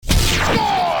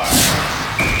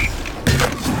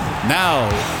Now,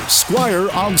 Squire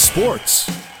on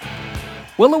Sports.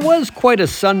 Well, it was quite a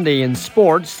Sunday in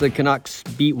sports. The Canucks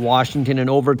beat Washington in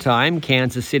overtime.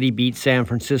 Kansas City beat San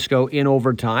Francisco in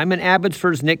overtime. And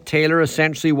Abbotsford's Nick Taylor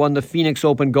essentially won the Phoenix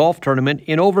Open golf tournament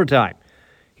in overtime.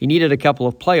 He needed a couple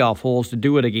of playoff holes to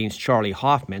do it against Charlie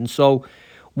Hoffman. So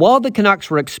while the Canucks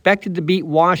were expected to beat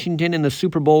Washington and the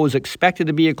Super Bowl was expected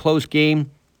to be a close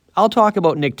game, I'll talk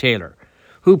about Nick Taylor,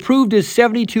 who proved his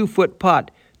 72-foot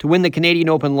putt to win the Canadian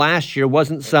Open last year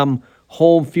wasn't some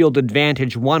home field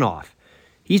advantage one-off.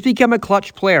 He's become a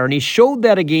clutch player, and he showed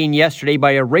that again yesterday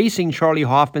by erasing Charlie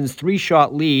Hoffman's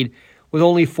 3-shot lead with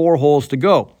only 4 holes to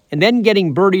go, and then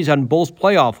getting birdies on both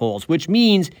playoff holes, which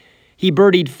means he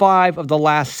birdied 5 of the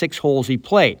last 6 holes he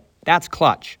played. That's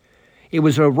clutch. It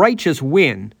was a righteous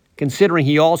win, considering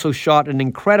he also shot an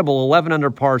incredible 11 under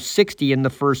par 60 in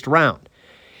the first round.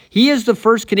 He is the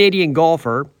first Canadian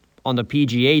golfer on the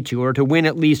PGA Tour to win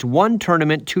at least one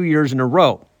tournament 2 years in a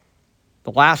row.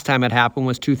 The last time it happened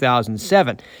was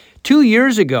 2007. 2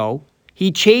 years ago,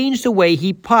 he changed the way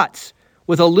he putts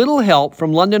with a little help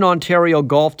from London, Ontario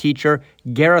golf teacher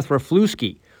Gareth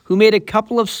Raflewski, who made a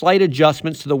couple of slight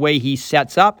adjustments to the way he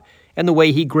sets up and the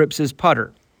way he grips his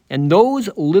putter. And those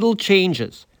little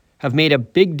changes have made a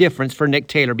big difference for Nick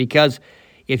Taylor, because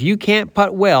if you can't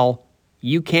putt well,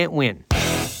 you can't win.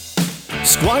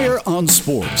 Squire on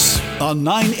Sports on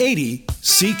 980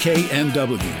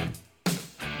 CKNW.